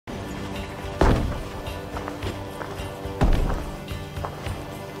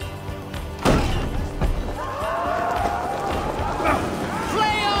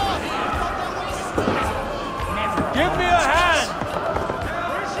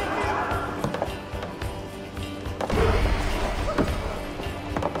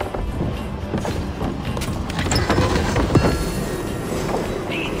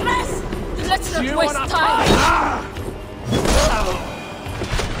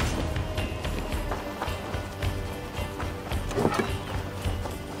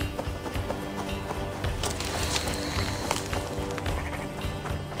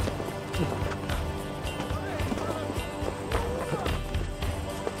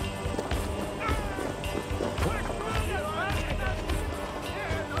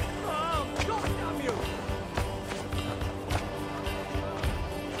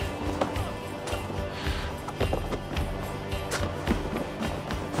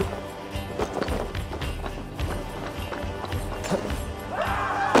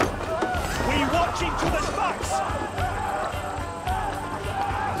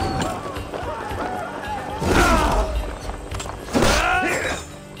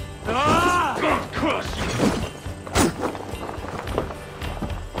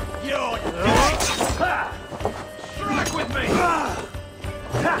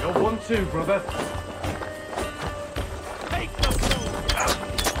too, brother. Take the food!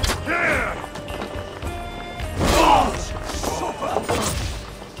 Yeah!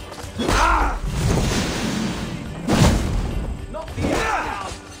 Knock the ass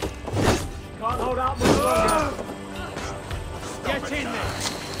out! Can't hold out much longer. Get in there!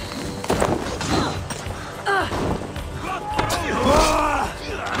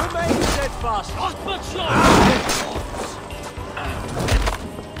 Remain steadfast! Not much longer!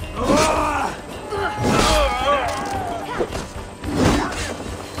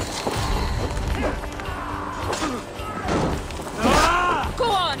 Go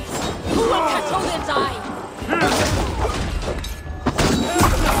on! Who will catch all their die?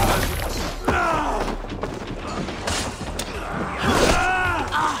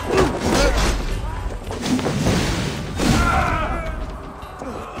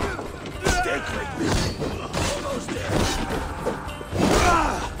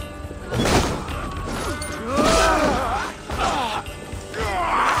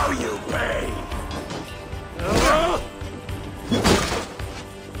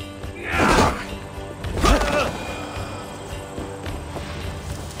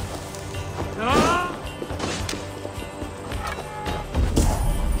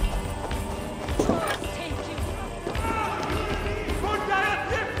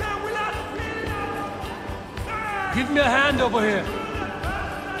 Give me a hand over here.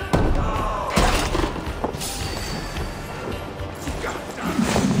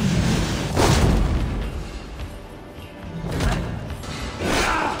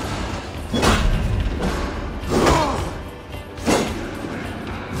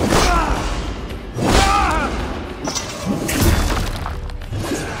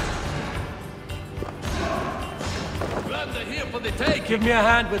 Here for the take! Give me a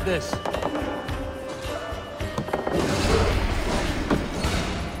hand with this.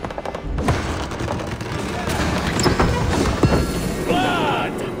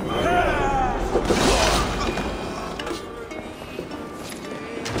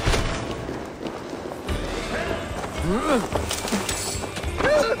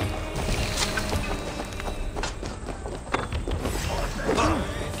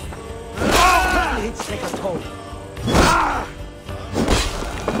 Let's take us home.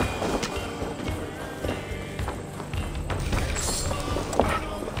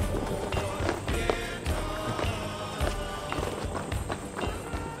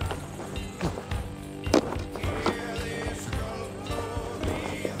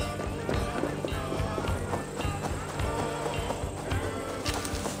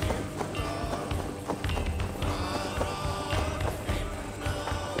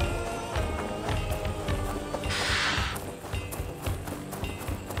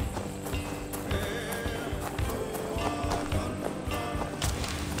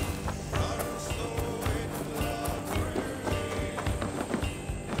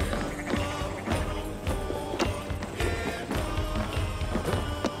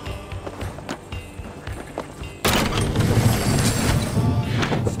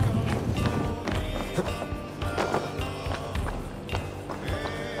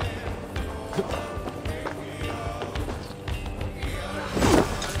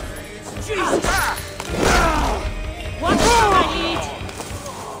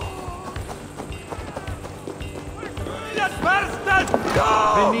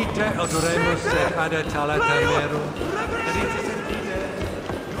 Venite, odoremus et adetala tamerum.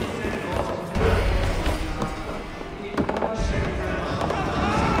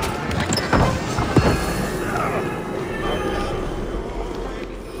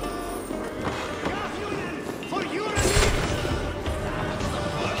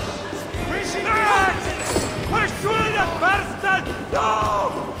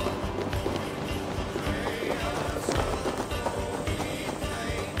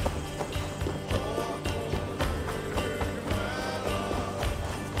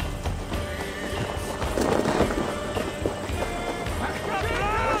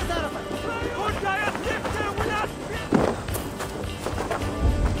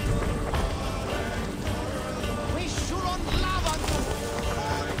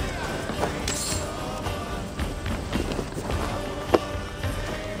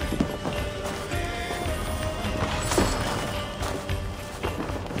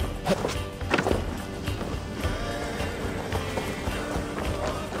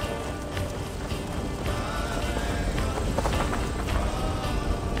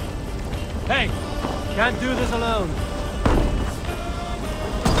 Hey, can't do this alone.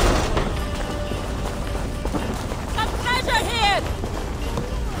 Some treasure here!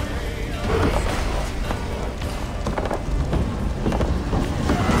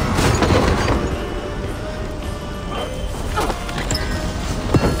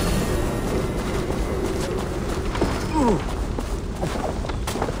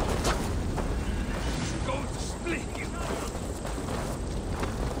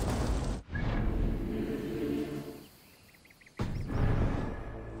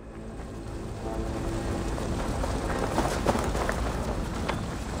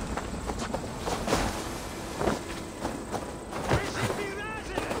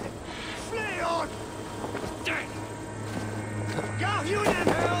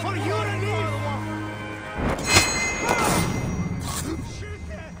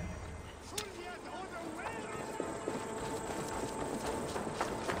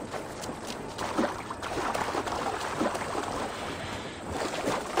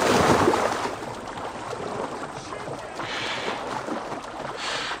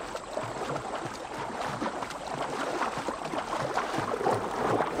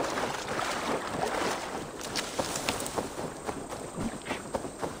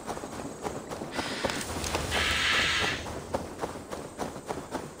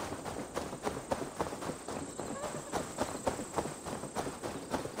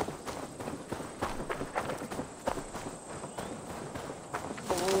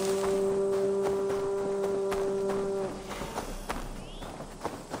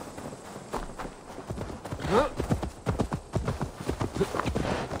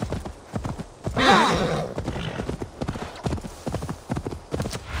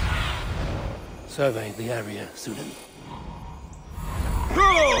 Survey the area, Sudan.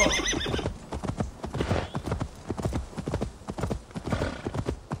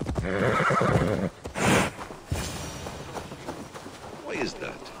 What is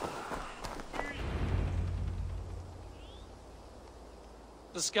that?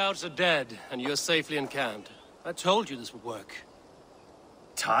 The scouts are dead, and you're safely encamped. I told you this would work.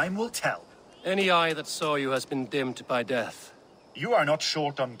 Time will tell. Any eye that saw you has been dimmed by death. You are not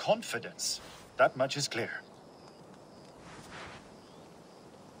short on confidence. That much is clear.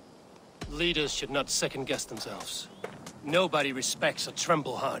 Leaders should not second-guess themselves. Nobody respects a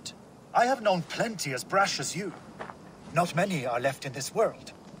tremble heart. I have known plenty as brash as you. Not many are left in this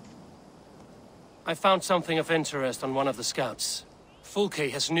world. I found something of interest on one of the scouts. Fulke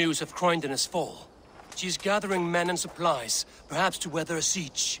has news of Croydon's fall. She's gathering men and supplies, perhaps to weather a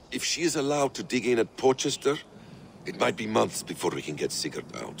siege. If she is allowed to dig in at Porchester, it might be months before we can get Sigurd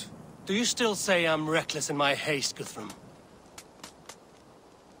out. Do you still say I'm reckless in my haste, Guthrum?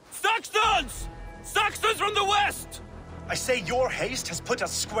 Saxons! Saxons from the west! I say your haste has put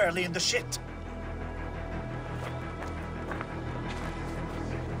us squarely in the shit.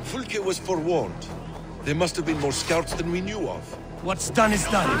 Fulke was forewarned. There must have been more scouts than we knew of. What's done is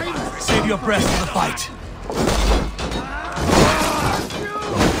done. Save your breath for the fight.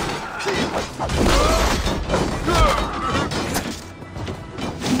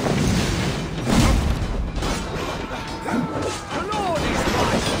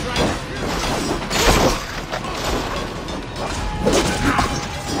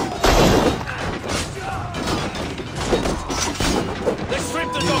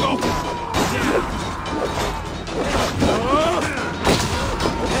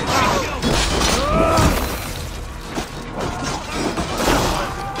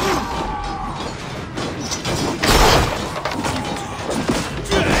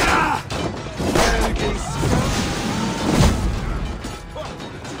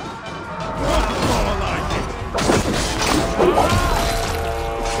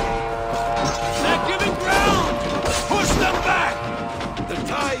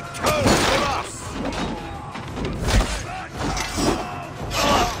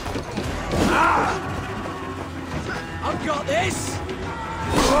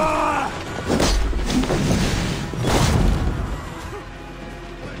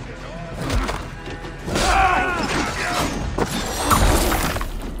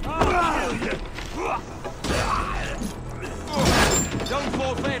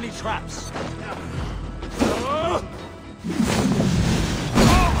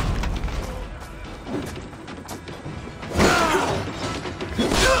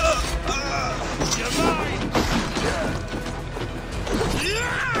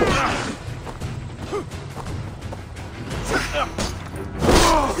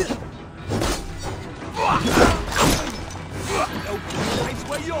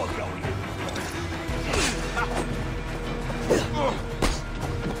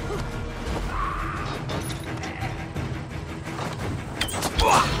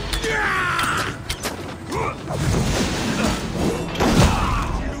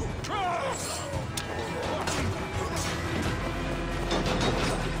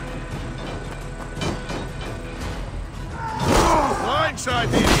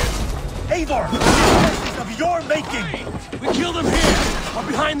 Eivor! This is of your making! We kill them here, or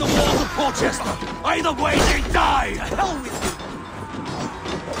behind the walls of Porchester. Either way, they die! To hell with you!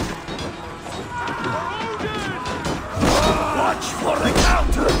 Watch for the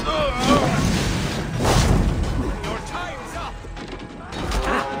counter! Your time's up!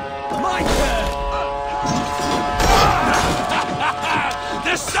 My turn!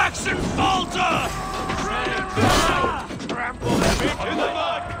 The Saxon falter! Trample them into the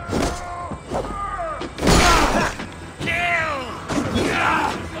mud!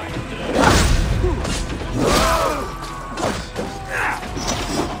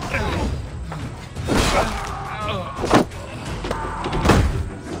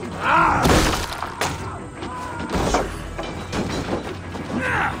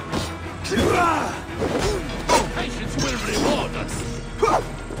 Patience will reward us!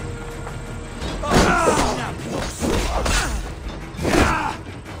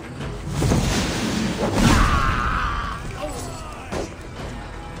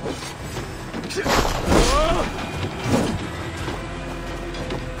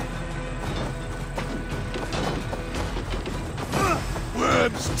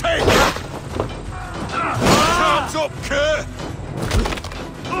 Worms take! Time's up, Kerr!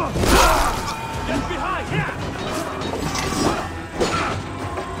 Get behind! Here!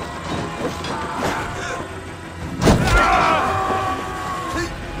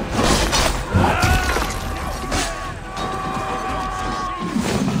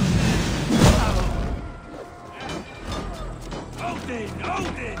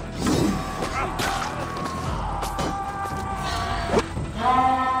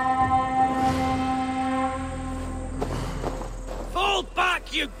 Fall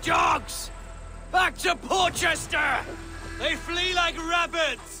back, you dogs! Back to Porchester! They flee like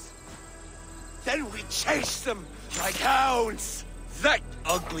rabbits! Then we chase them like hounds. That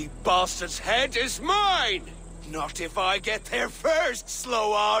ugly bastard's head is mine! Not if I get there first,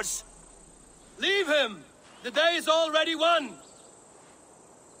 slow-ass! Leave him! The day is already won!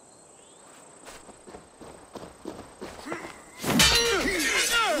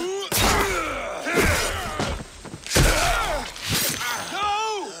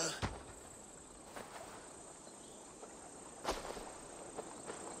 No!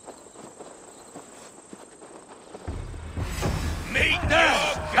 Meet there!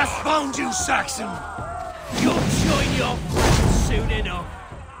 Has found you, Saxon! You'll join your friends soon enough!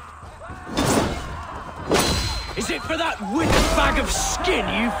 Is it for that withered bag of skin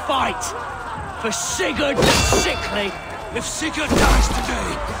you fight? For Sigurd the Sickly? If Sigurd dies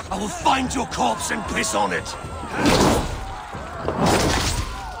today, I will find your corpse and piss on it!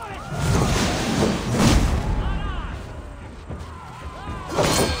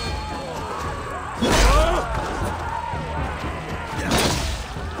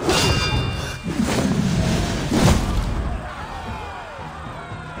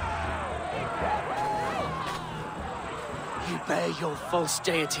 You bear your false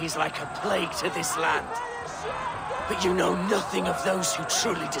deities like a plague to this land. But you know nothing of those who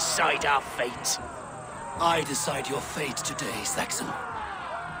truly decide our fate. I decide your fate today, Saxon.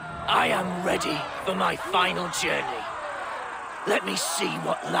 I am ready for my final journey. Let me see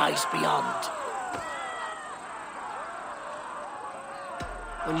what lies beyond.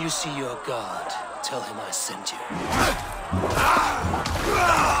 When you see your god, tell him I sent you.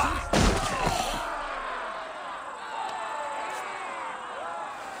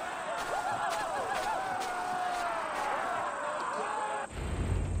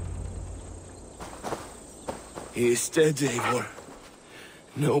 He is dead, Eivor.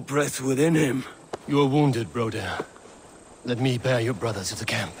 No breath within him. You are wounded, Broder. Let me bear your brother to the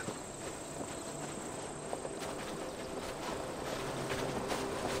camp.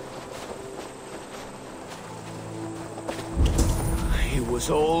 He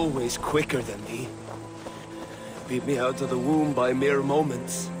was always quicker than me. Beat me out of the womb by mere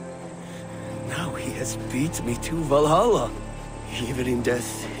moments. Now he has beat me to Valhalla. Even in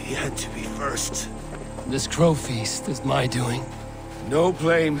death, he had to be first. This crow feast is my doing. No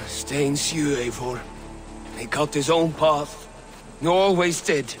blame stains you, Eivor. He cut his own path. Always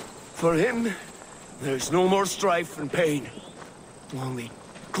did. For him, there's no more strife and pain. Only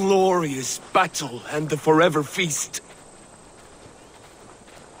glorious battle and the forever feast.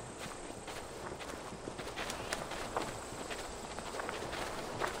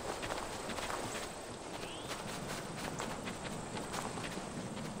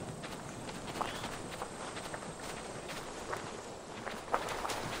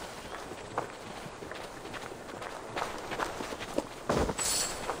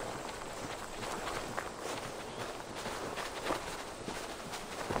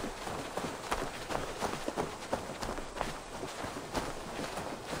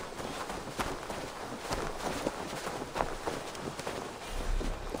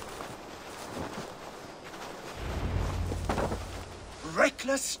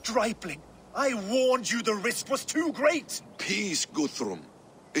 Reckless stripling! I warned you the risk was too great! Peace, Guthrum.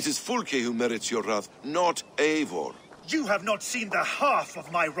 It is Fulke who merits your wrath, not Eivor. You have not seen the half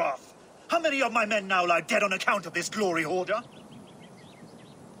of my wrath. How many of my men now lie dead on account of this glory hoarder?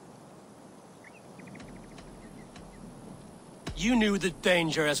 You knew the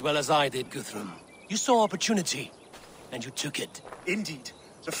danger as well as I did, Guthrum. You saw opportunity, and you took it. Indeed.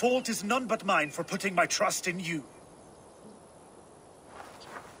 The fault is none but mine for putting my trust in you.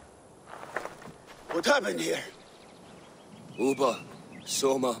 What happened here? Uba,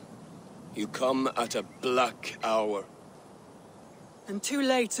 Soma, you come at a black hour. And too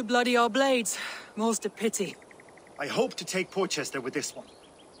late to bloody our blades. Most a pity. I hope to take Porchester with this one,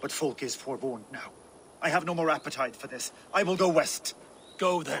 but Folk is forewarned now. I have no more appetite for this. I will go west.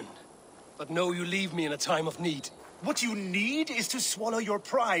 Go then. But know you leave me in a time of need. What you need is to swallow your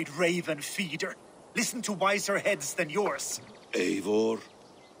pride, raven feeder. Listen to wiser heads than yours. Eivor?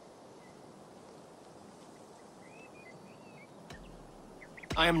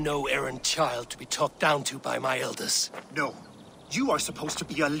 I am no errant child to be talked down to by my elders. No. You are supposed to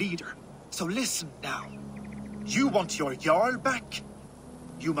be a leader. So listen now. You want your Jarl back?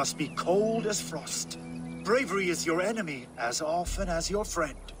 You must be cold as frost. Bravery is your enemy as often as your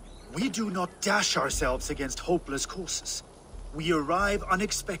friend. We do not dash ourselves against hopeless courses. We arrive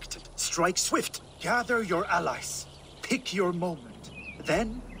unexpected, strike swift, gather your allies. Pick your moment.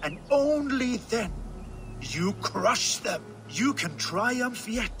 Then, and only then, you crush them. You can triumph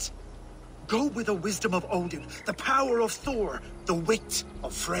yet. Go with the wisdom of Odin, the power of Thor, the wit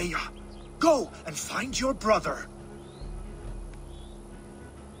of Freya. Go and find your brother.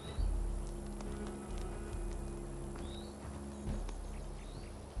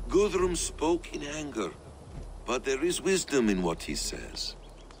 Guthrum spoke in anger, but there is wisdom in what he says.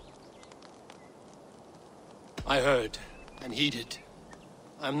 I heard and heeded.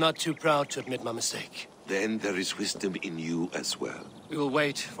 I'm not too proud to admit my mistake. Then there is wisdom in you as well. We will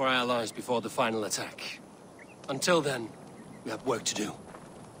wait for our allies before the final attack. Until then, we have work to do.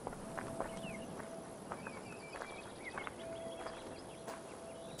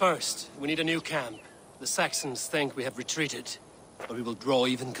 First, we need a new camp. The Saxons think we have retreated, but we will draw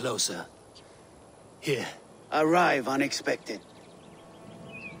even closer. Here. Arrive unexpected.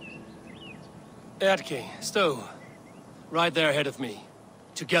 Erki, Stowe. Right there ahead of me.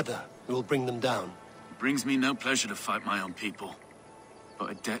 Together, we will bring them down. It brings me no pleasure to fight my own people.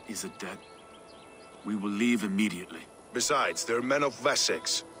 But a debt is a debt. We will leave immediately. Besides, they're men of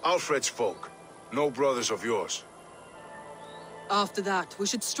Wessex, Alfred's folk. No brothers of yours. After that, we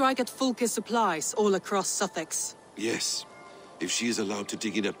should strike at Fulke's supplies all across Sussex. Yes. If she is allowed to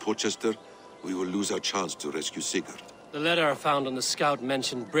dig in at Portchester, we will lose our chance to rescue Sigurd. The letter I found on the scout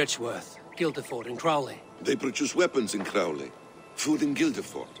mentioned Bridgeworth, Guildeford, and Crowley. They produce weapons in Crowley, food in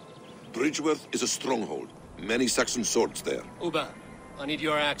Guildeford. Bridgeworth is a stronghold. Many Saxon swords there. Uba, I need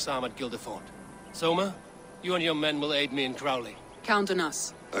your axe arm at Guildeford. Soma, you and your men will aid me in Crowley. Count on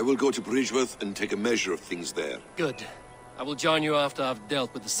us. I will go to Bridgeworth and take a measure of things there. Good. I will join you after I've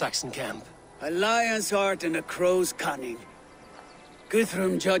dealt with the Saxon camp. A lion's heart and a crow's cunning.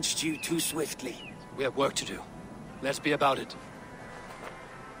 Guthrum judged you too swiftly. We have work to do. Let's be about it.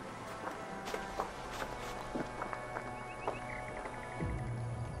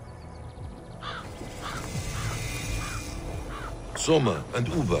 Soma and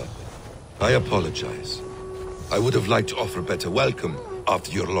Uba, I apologize. I would have liked to offer a better welcome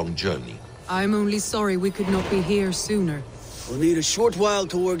after your long journey. I'm only sorry we could not be here sooner. We'll need a short while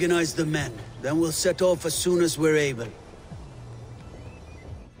to organize the men. Then we'll set off as soon as we're able.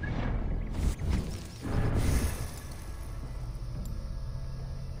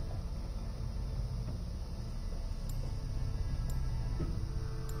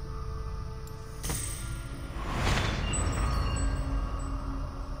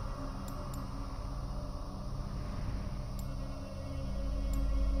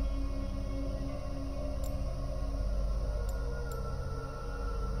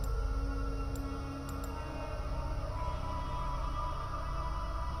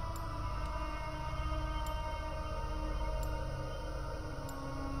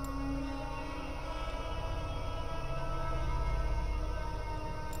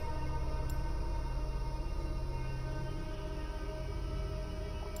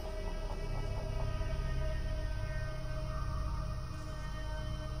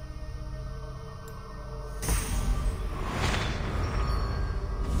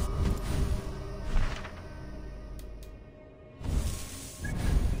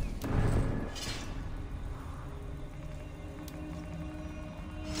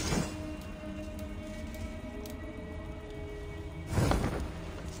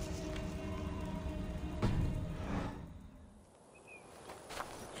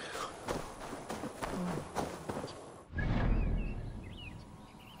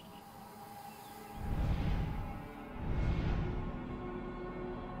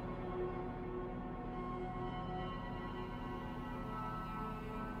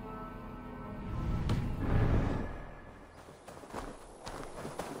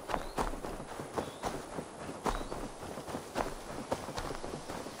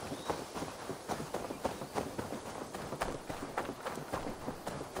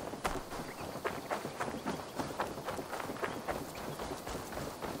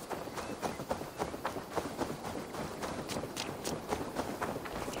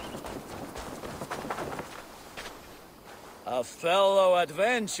 A fellow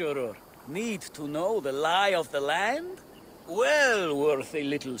adventurer need to know the lie of the land? Well worth a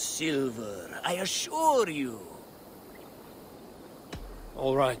little silver, I assure you.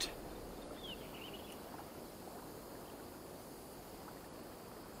 All right.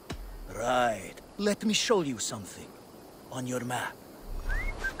 Right. Let me show you something. On your map.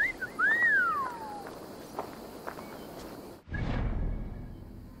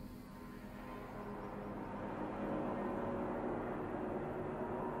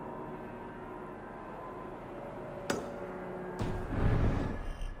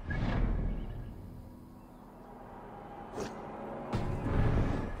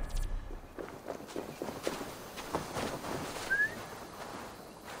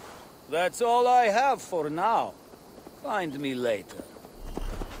 That's all I have for now. Find me later.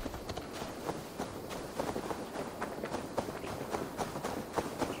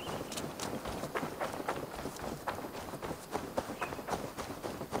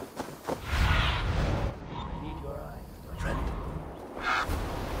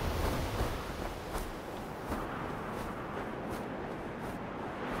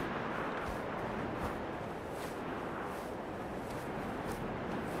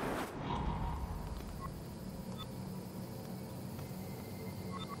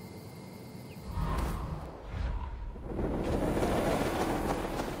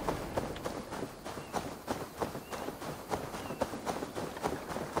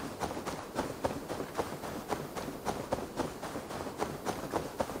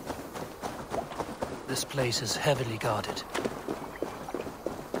 This place is heavily guarded.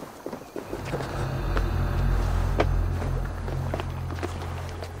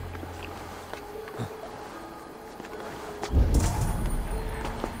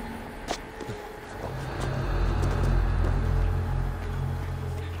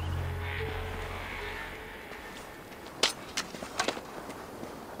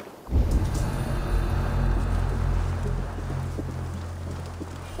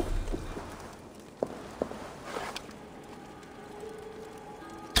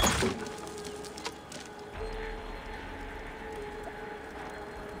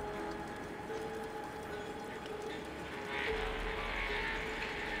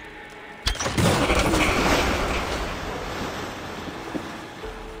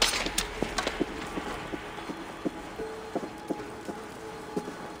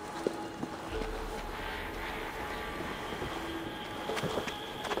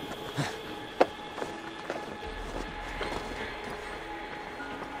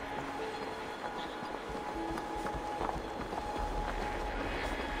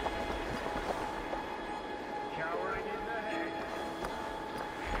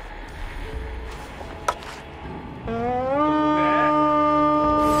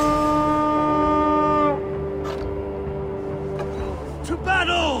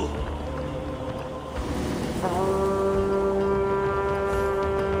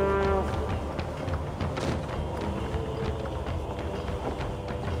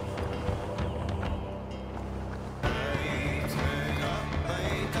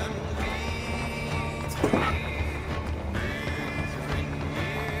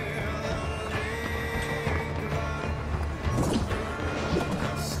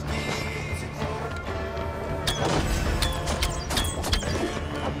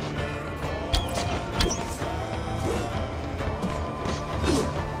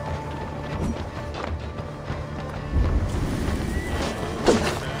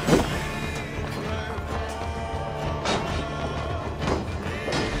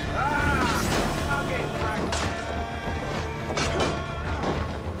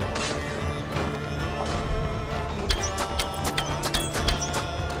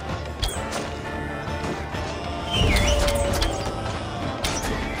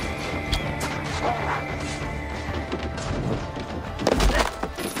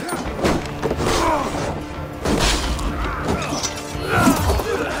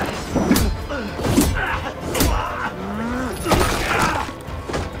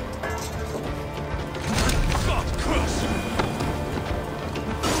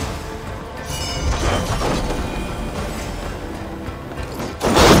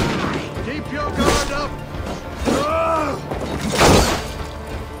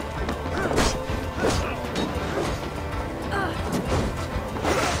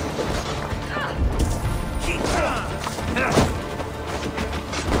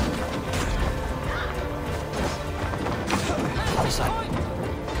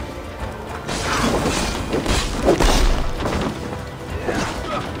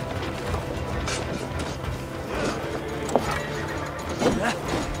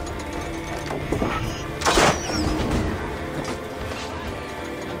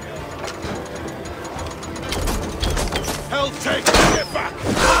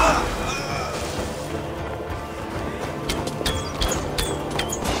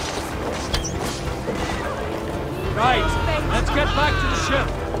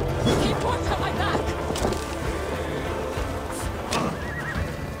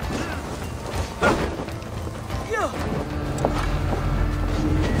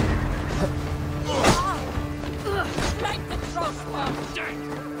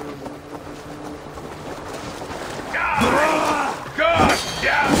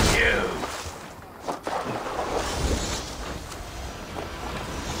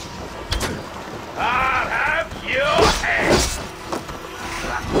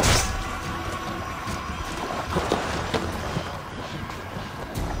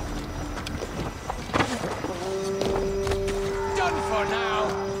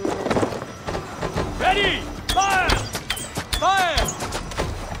 Ready! Fire! Fire!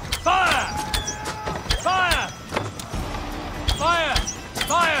 Fire! Fire! Fire!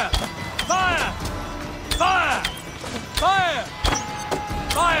 Fire! Fire! Fire! Fire!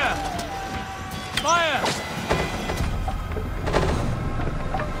 Fire! Fire!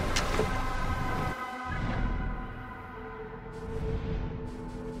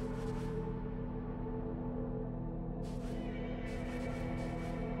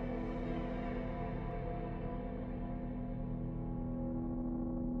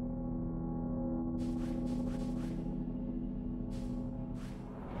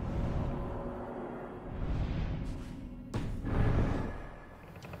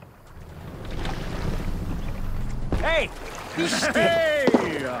 Hey! Hey!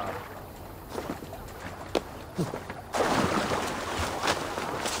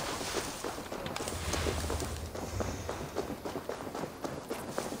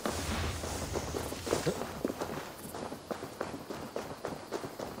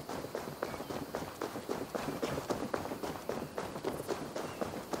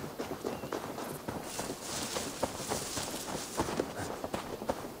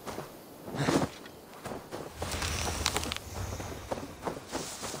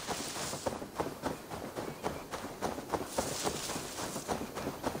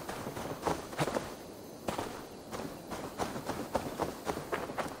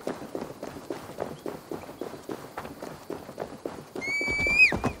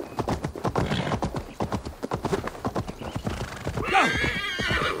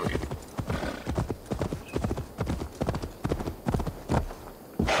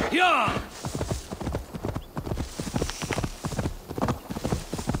 Yeah!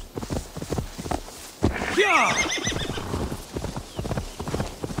 Yeah!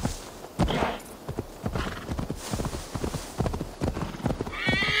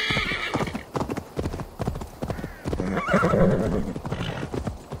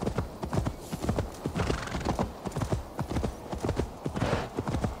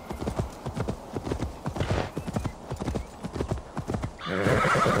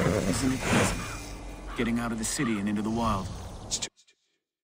 Isn't it easy? Getting out of the city and into the wild.